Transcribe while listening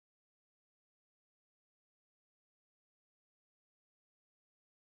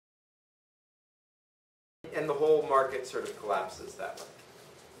and the whole market sort of collapses that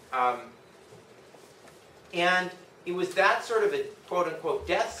way. And it was that sort of a quote-unquote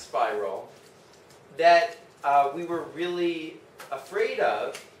death spiral that we were really afraid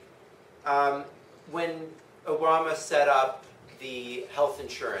of when Obama set up the Health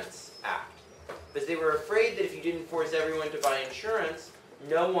Insurance Act. Because they were afraid that if you didn't force everyone to buy insurance,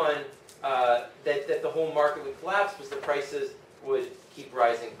 no one, that the whole market would collapse because the prices would keep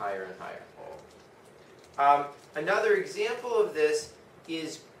rising higher and higher. Another example of this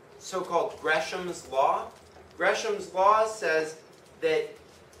is so-called Gresham's Law. Gresham's Law says that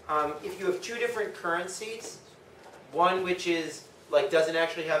if you have two different currencies, one which is doesn't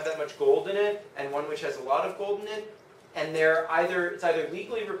actually have that much gold in it, and one which has a lot of gold in it, and it's either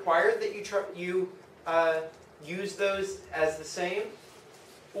legally required that you use those as the same,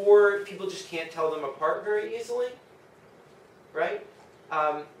 or people just can't tell them apart very easily, right?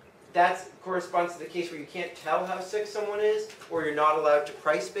 That corresponds to the case where you can't tell how sick someone is, or you're not allowed to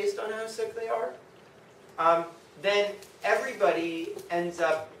price based on how sick they are. Then everybody ends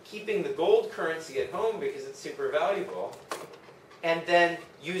up keeping the gold currency at home because it's super valuable, and then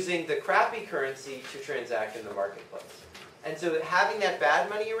using the crappy currency to transact in the marketplace. And so having that bad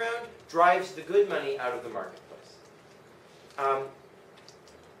money around drives the good money out of the marketplace.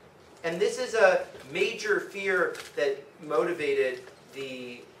 And this is a major fear that motivated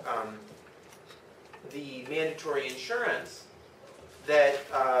the mandatory insurance that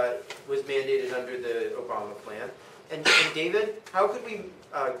was mandated under the Obama plan. And David, how could we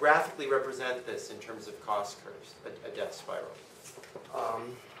graphically represent this in terms of cost curves, a death spiral?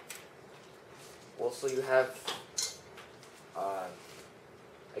 Well, so you have, I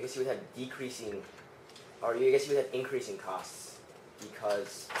guess you would have decreasing, or I guess you would have increasing costs,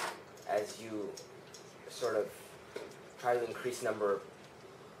 because as you sort of try to increase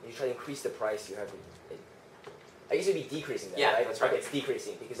the price, you have to, I guess it would be decreasing then, right? That's right. It's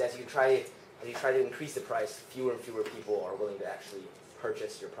decreasing, because as you try to increase the price, fewer and fewer people are willing to actually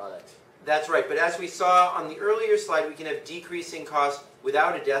purchase your product. That's right, but as we saw on the earlier slide, we can have decreasing cost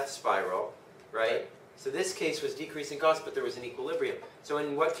without a death spiral, right? So this case was decreasing cost, but there was an equilibrium. So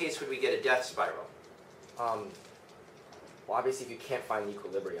in what case would we get a death spiral? Well, obviously, if you can't find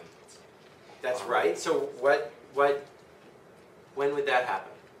equilibrium. That's right. So when would that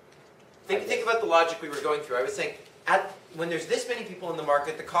happen? Think about the logic we were going through. I was saying, when there's this many people in the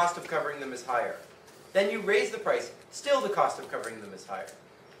market, the cost of covering them is higher. Then you raise the price, still the cost of covering them is higher.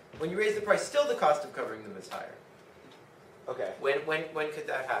 When you raise the price, still the cost of covering them is higher. Okay. When could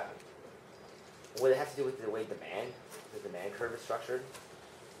that happen? Would it have to do with the way the demand curve is structured?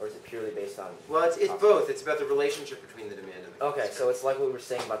 Or is it purely based on... Well, it's both. It's about the relationship between the demand and the cost. Okay, so it's like what we were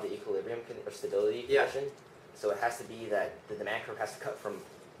saying about the equilibrium or stability condition. Yeah. So it has to be that the demand curve has to cut from...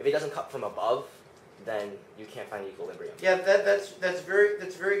 If it doesn't cut from above, then you can't find equilibrium. Yeah, that's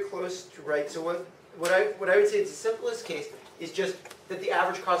very close to right. So what I would say is the simplest case is just that the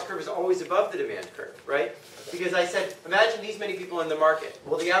average cost curve is always above the demand curve, right? Okay. Because I said, imagine these many people in the market.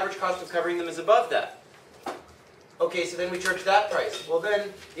 Well, the average cost of covering them is above that. Okay, so then we charge that price. Well,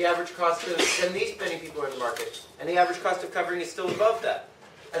 then the average cost of then these many people are in the market, and the average cost of covering is still above that.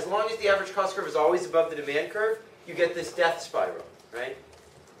 As long as the average cost curve is always above the demand curve, you get this death spiral, right?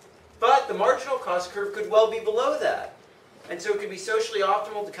 But the marginal cost curve could well be below that. And so it could be socially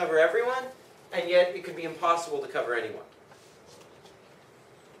optimal to cover everyone, and yet it could be impossible to cover anyone.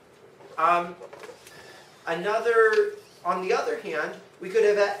 On the other hand, we could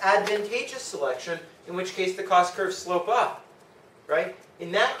have advantageous selection, in which case the cost curves slope up, right?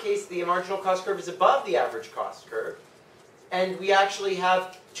 In that case, the marginal cost curve is above the average cost curve, and we actually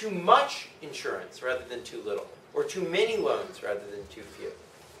have too much insurance rather than too little, or too many loans rather than too few.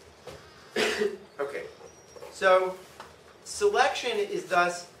 Okay, so selection is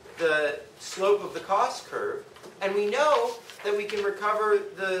thus the slope of the cost curve, and we know that we can recover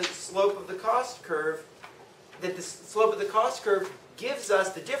the slope of the cost curve, that the slope of the cost curve gives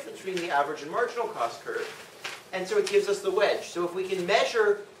us the difference between the average and marginal cost curve, and so it gives us the wedge. So if we can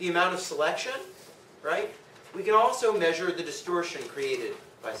measure the amount of selection, right, we can also measure the distortion created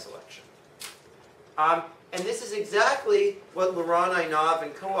by selection. And this is exactly what Laurent Aynave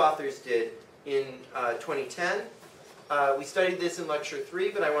and co-authors did in 2010. We studied this in lecture 3,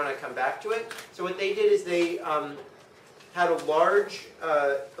 but I want to come back to it. So what they did is they had a large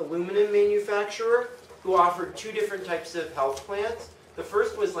aluminum manufacturer who offered 2 different types of health plans. The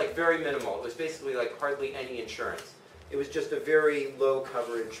first was like very minimal. It was basically like hardly any insurance. It was just a very low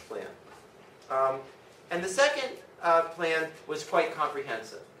coverage plan. And the second plan was quite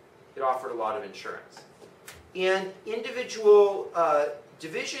comprehensive. It offered a lot of insurance. And individual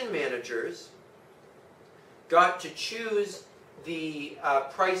division managers got to choose the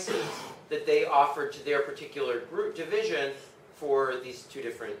prices that they offered to their particular group division for these two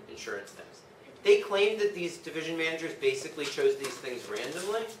different insurance things. They claimed that these division managers basically chose these things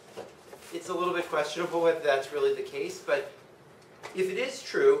randomly. It's a little bit questionable whether that's really the case, but if it is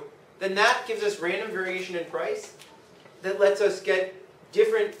true, then that gives us random variation in price that lets us get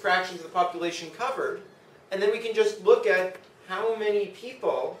different fractions of the population covered, and then we can just look at how many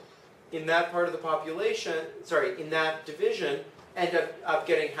people in that part of the population, in that division, end up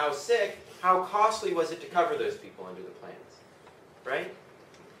getting how sick, how costly was it to cover those people under the plans, right?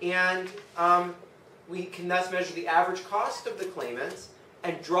 And we can thus measure the average cost of the claimants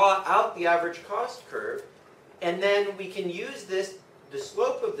and draw out the average cost curve, and then we can use this, the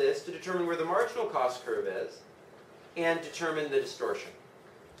slope of this, to determine where the marginal cost curve is and determine the distortion.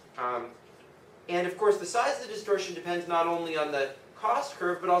 And of course, the size of the distortion depends not only on the cost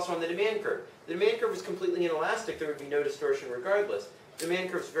curve, but also on the demand curve. The demand curve is completely inelastic. There would be no distortion regardless. The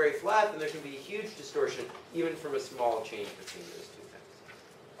demand curve is very flat, and there can be a huge distortion, even from a small change between those two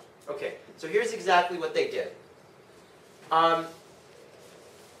things. Okay, so here's exactly what they did.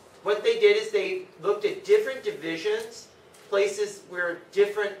 What they did is they looked at different divisions, places where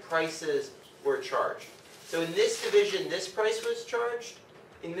different prices were charged. So in this division, this price was charged.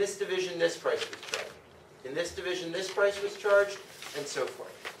 In this division, this price was charged. In this division, this price was charged, and so forth.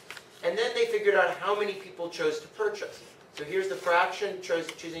 And then they figured out how many people chose to purchase. So here's the fraction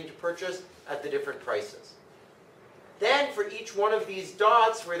choosing to purchase at the different prices. Then for each one of these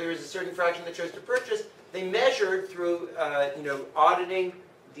dots where there is a certain fraction that chose to purchase, they measured through auditing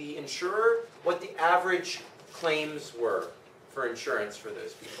the insurer what the average claims were for insurance for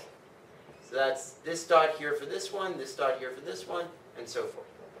those people. So that's this dot here for this one, this dot here for this one, and so forth.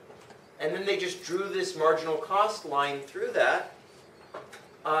 And then they just drew this marginal cost line through that,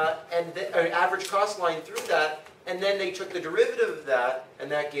 average cost line through that, and then they took the derivative of that, and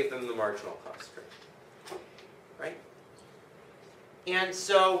that gave them the marginal cost curve. Right? And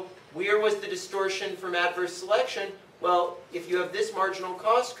so where was the distortion from adverse selection? Well, if you have this marginal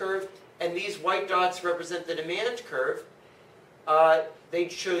cost curve, and these white dots represent the demand curve, they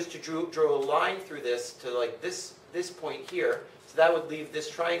chose to draw a line through this to like this point here. So that would leave this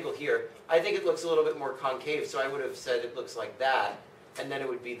triangle here. I think it looks a little bit more concave, so I would have said it looks like that, and then it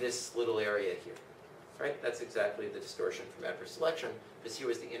would be this little area here. Right? That's exactly the distortion from adverse selection, because here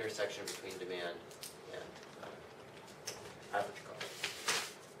was the intersection between demand and average cost.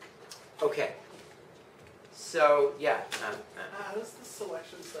 Okay. So, yeah. How does the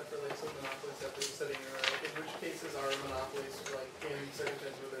selection stuff relate to monopolies after setting your in which cases are monopolies like in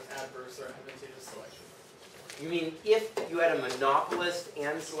circumstances where there's adverse or advantageous selection? You mean if you had a monopolist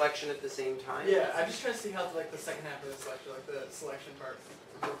and selection at the same time? Yeah, I'm just trying to see how like the second half of the selection, like the selection part,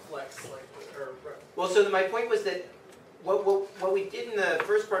 reflects like Well, so my point was that what we did in the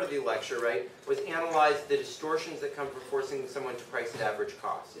first part of the lecture, right, was analyze the distortions that come from forcing someone to price at average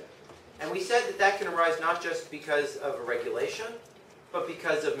cost. Yeah. And we said that that can arise not just because of a regulation, but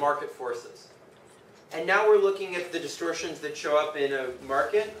because of market forces. And now we're looking at the distortions that show up in a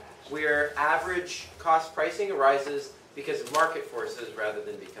market where average cost pricing arises because of market forces rather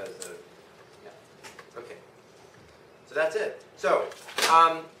than because of, yeah. Okay. So that's it. So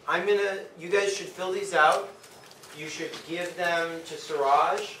you guys should fill these out. You should give them to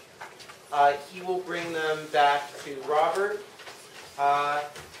Suraj. He will bring them back to Robert.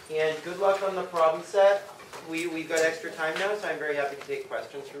 And good luck on the problem set. We've got extra time now, so I'm very happy to take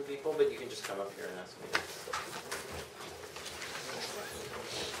questions from people, but you can just come up here and ask me.